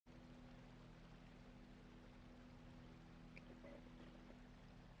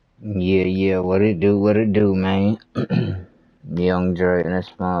Yeah, what it do, man? Young Dre and this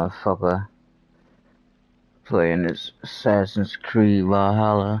motherfucker playing this Assassin's Creed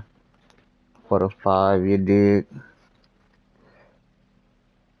Valhalla for the 5, you dig?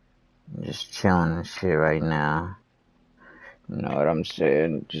 Just chilling and shit right now. You know what I'm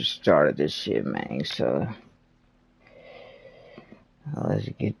saying? Just started this shit, man, so let's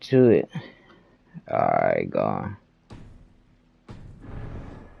get to it. Alright, go on.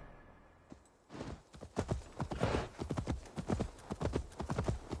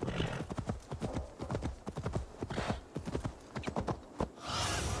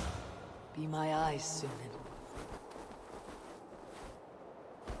 Be my eyes soon.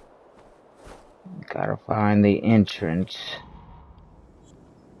 Gotta find the entrance.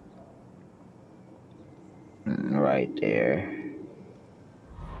 Right there.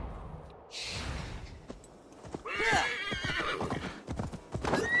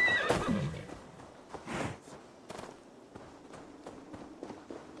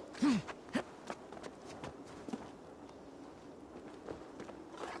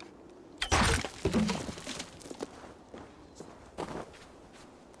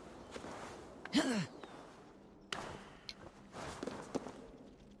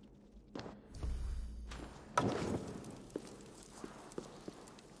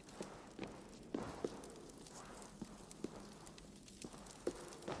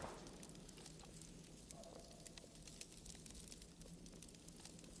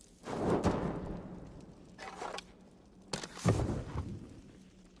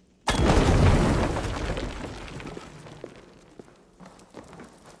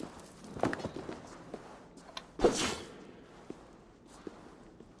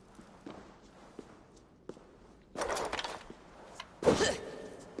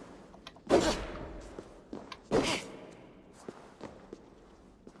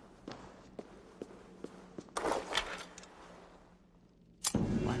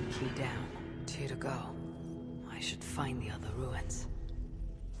 One key down, 2 to go. I should find the other ruins.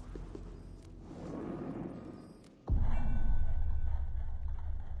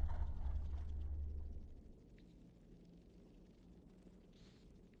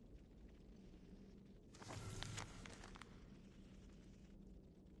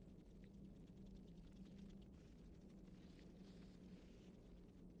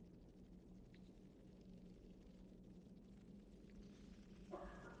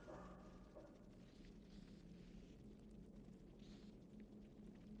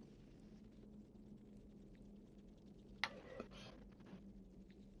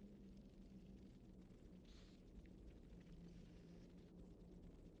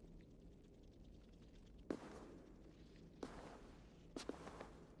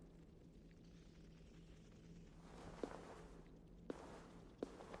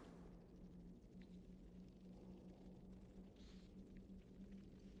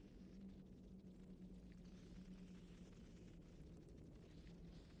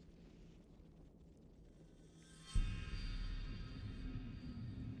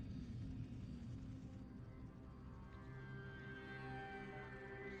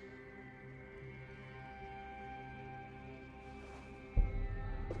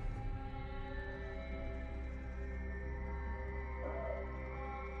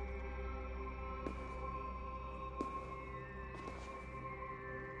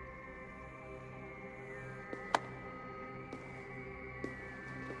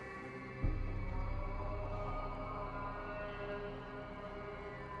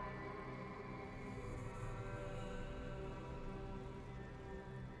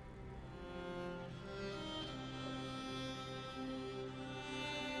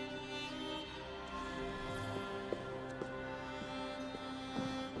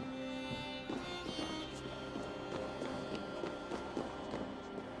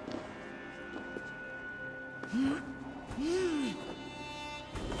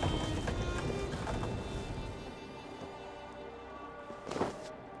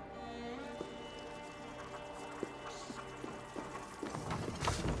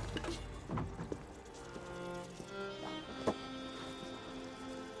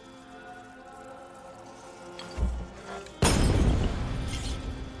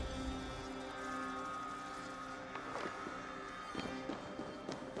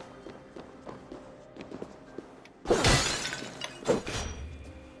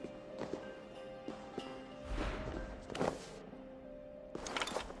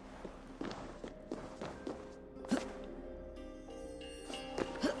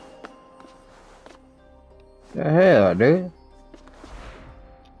 The hell, dude?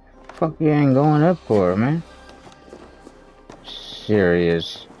 Fuck you ain't going up for, man?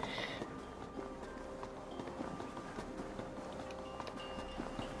 Serious.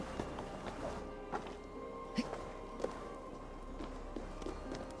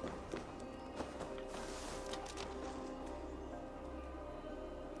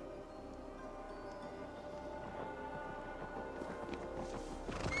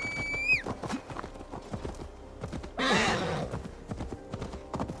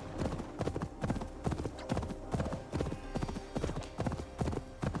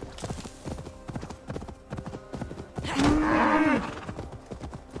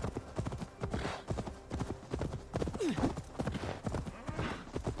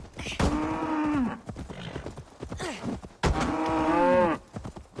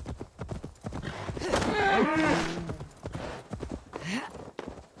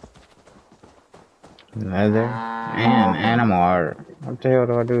 Leather and animal art. What the hell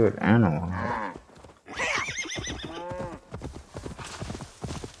do I do with animal art?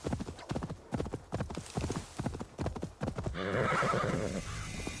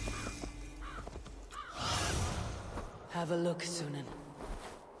 Have a look, Sunan.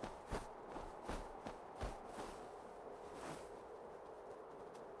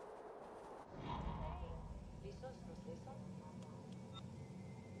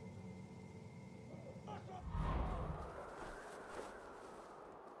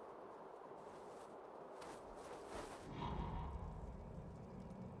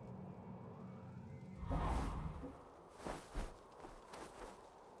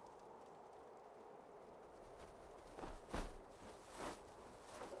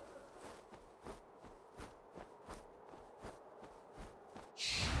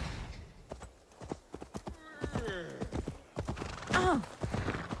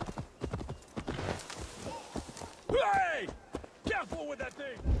 Hey! Careful with that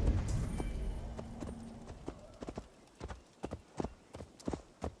thing!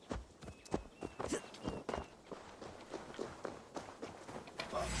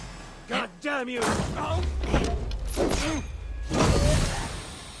 God damn you! Oh.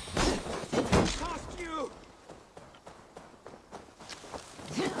 Cost you!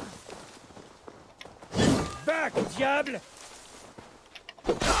 Back, diable!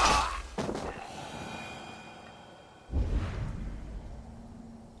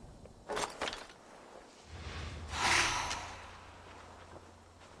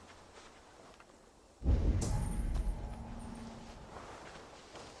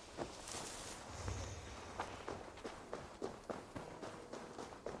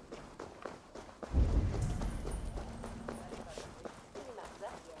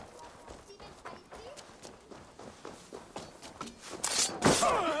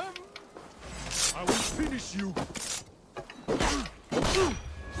 I will finish you!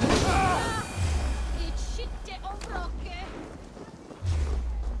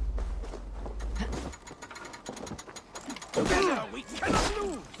 Together we cannot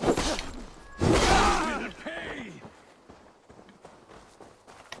lose! Will pay!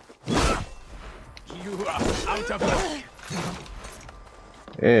 You are out of luck!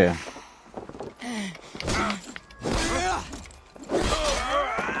 Yeah.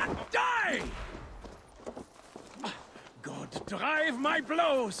 Die! God drive my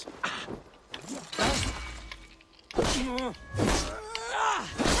blows!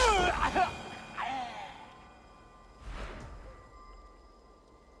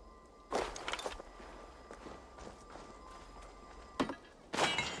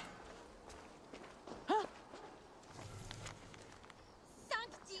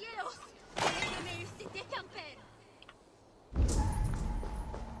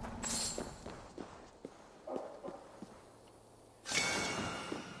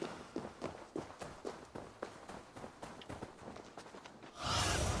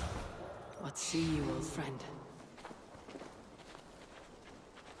 What see you, old friend?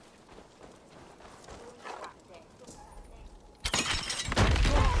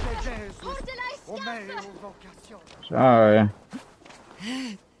 Sorry.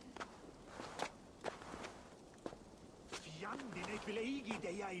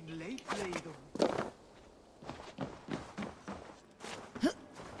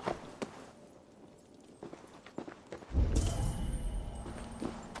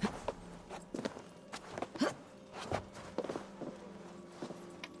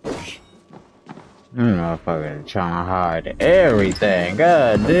 Motherfucker trying to hide everything.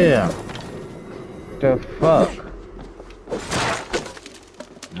 God damn. The fuck?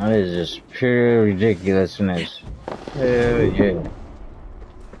 That is just pure ridiculousness. Hell yeah.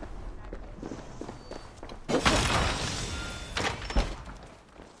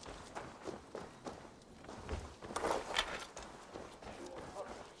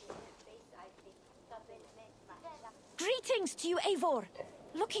 Greetings to you, Eivor.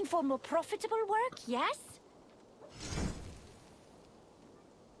 Looking for more profitable work, yes?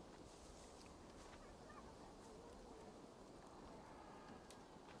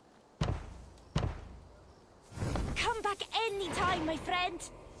 Come back anytime, my friend.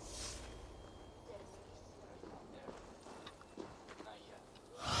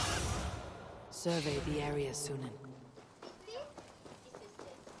 Survey the area, Sunan.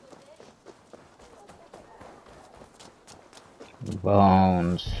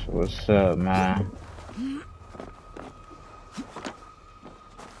 Bones, what's up, man?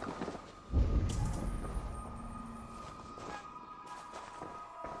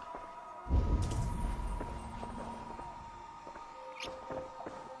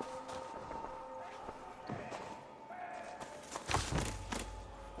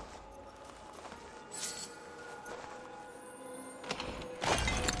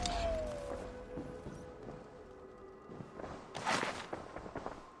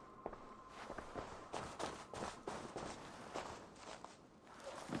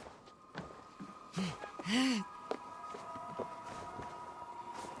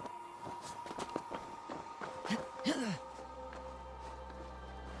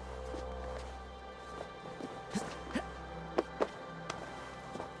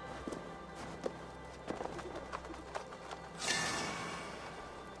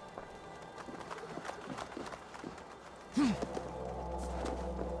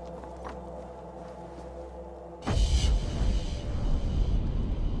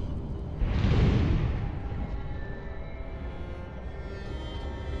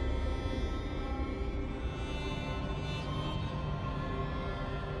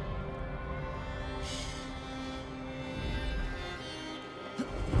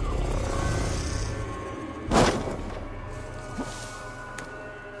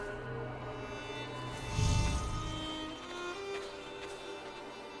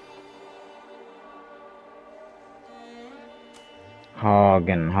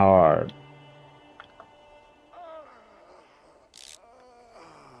 Hogging hard.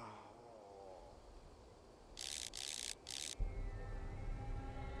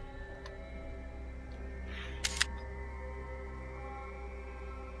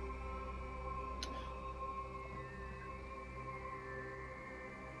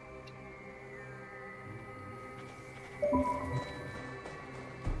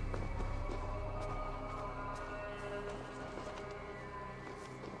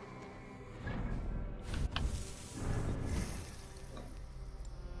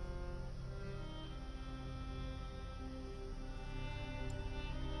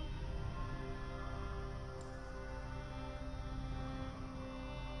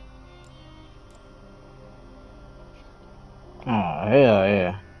 Oh, hell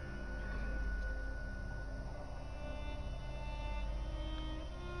yeah.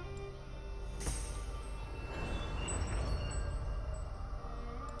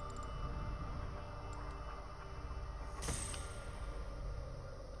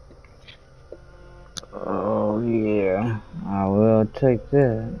 Oh, yeah. I will take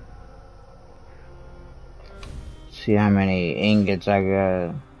that. See how many ingots I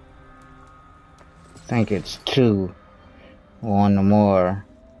got. I think it's 2. One more.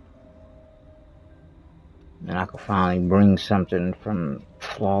 Then I can finally bring something from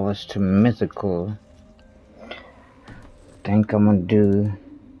flawless to mythical. Think I'm gonna do.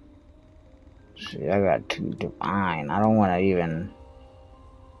 See, I got 2 divine. I don't want to even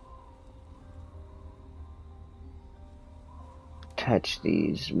touch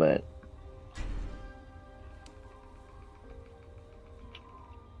these, but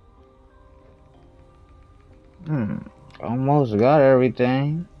almost got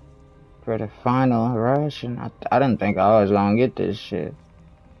everything for the final rush, and I didn't think I was gonna get this shit.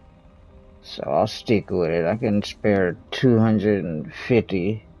 So I'll stick with it. I can spare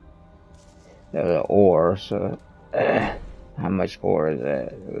 250 of the ore, so how much ore is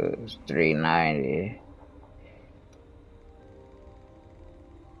that? It's 390.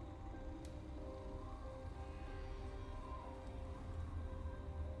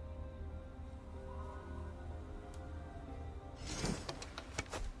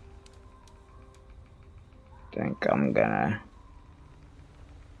 Think I'm gonna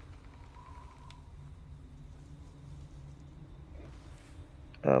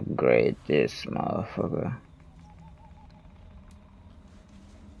upgrade this motherfucker.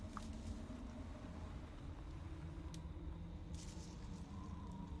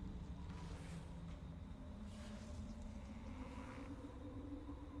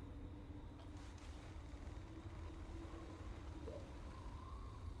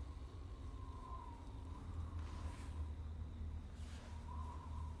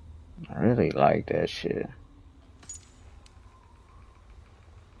 I really like that shit.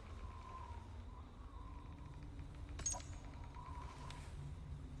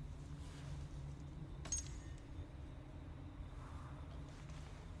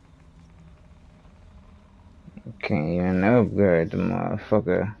 Can't even upgrade the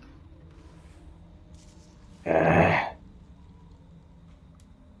motherfucker.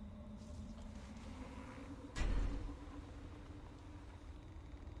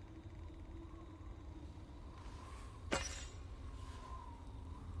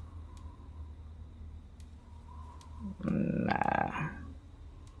 Nah.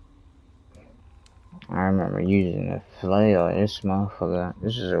 I remember using the flail. This motherfucker.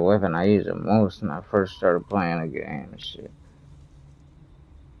 This is a weapon I used the most when I first started playing the game and shit.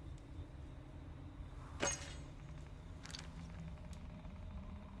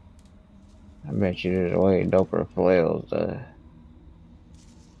 I bet you there's way doper flails.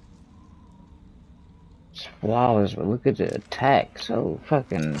 It's flawless, but look at the attack. So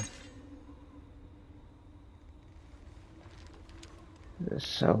fucking It's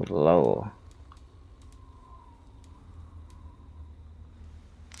so low.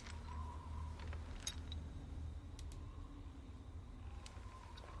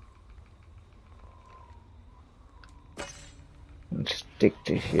 Stick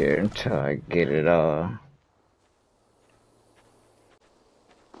to here until I get it all.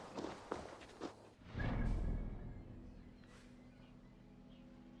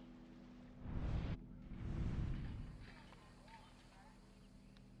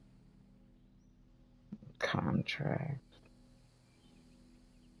 Contract.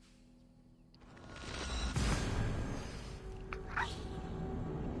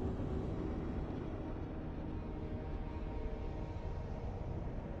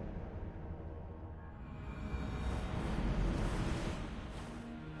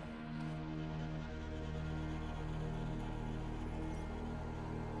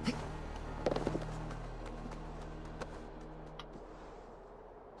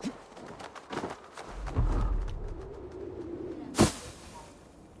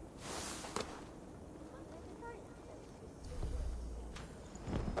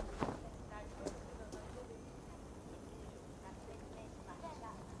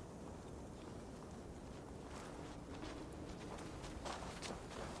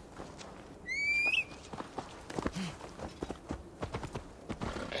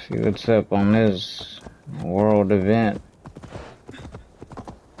 See what's up on this world event.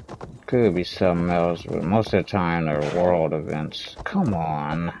 Could be something else, but most of the time they're world events. Come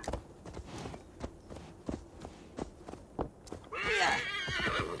on.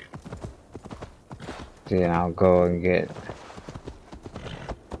 Then I'll go and get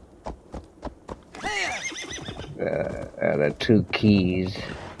the 2 keys.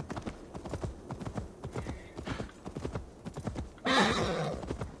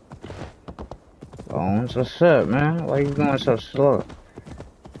 Bones, what's up, man? Why you going so slow?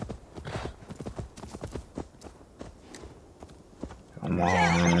 Come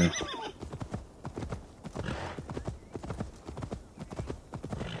on.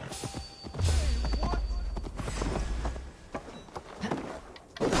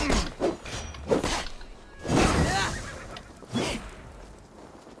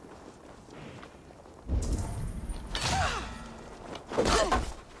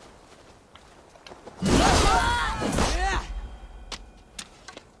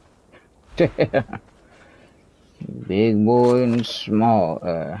 Big boy and small,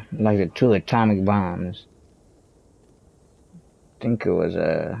 like the 2 atomic bombs. I think it was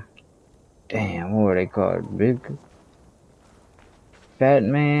damn, what were they called? Big Fat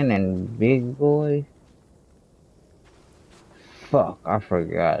Man and Big Boy? Fuck, I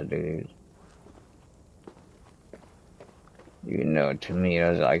forgot, dude. You know, to me, it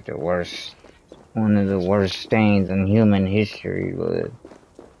was like the worst, one of the worst stains in human history, but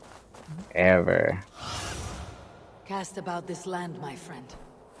ever. Cast about this land, my friend.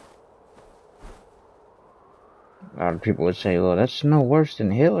 A lot of people would say, well, that's no worse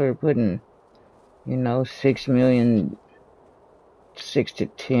than Hitler putting, you know, 6 to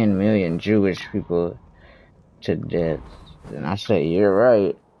 10 million Jewish people to death. And I say, you're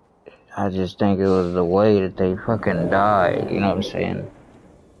right. I just think it was the way that they fucking died, you know what I'm saying?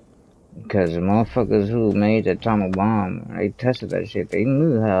 Because the motherfuckers who made the atomic bomb, they tested that shit. They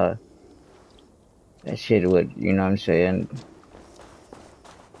knew how that shit would, you know what I'm saying?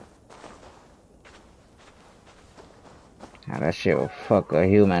 How that shit would fuck a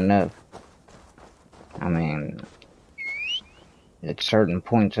human up. I mean, at certain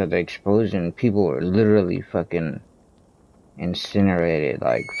points of the explosion, people were literally fucking incinerated,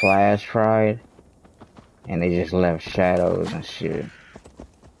 like flash fried, and they just left shadows and shit.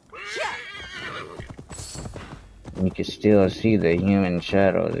 And you can still see the human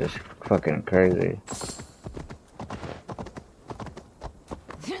shadows. It's fucking crazy.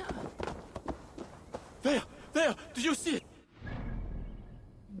 There! Do you see it?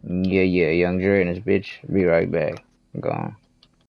 Yeah, young Dre and his bitch. Be right back. Gone.